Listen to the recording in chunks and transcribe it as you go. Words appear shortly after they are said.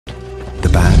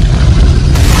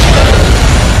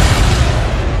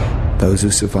those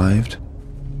who survived,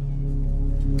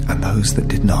 and those that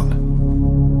did not.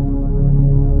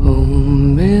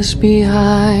 Home is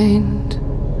behind,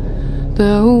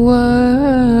 the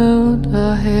world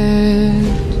ahead.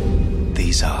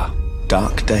 These are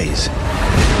dark days.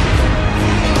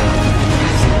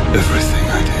 Everything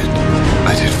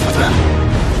I did for them.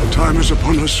 The time is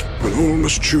upon us when all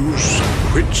must choose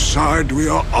which side we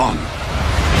are on.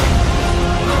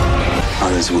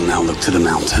 Others will now look to the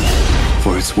mountain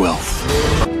for its wealth.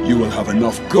 You will have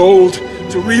enough gold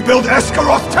to rebuild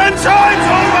Escaroth 10 times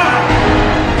over!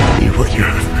 Be what you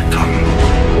have become.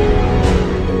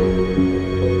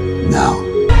 Now.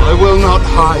 I will not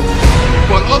hide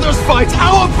while others fight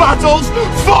our battles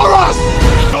for us!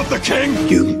 Not the king!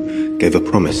 You gave a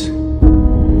promise.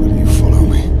 Will you follow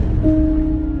me?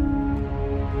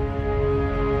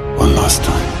 One last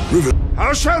time.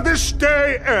 How shall this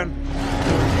day end?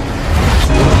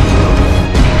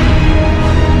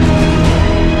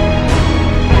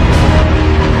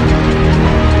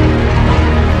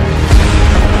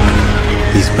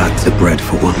 These bags are bred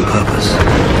for one purpose.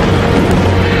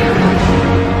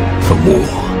 For war.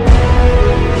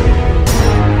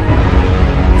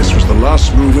 This was the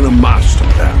last move in a master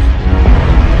plan.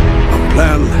 A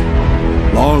plan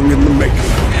long in the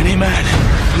making. Any man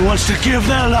who wants to give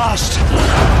their last,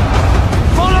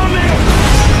 follow me!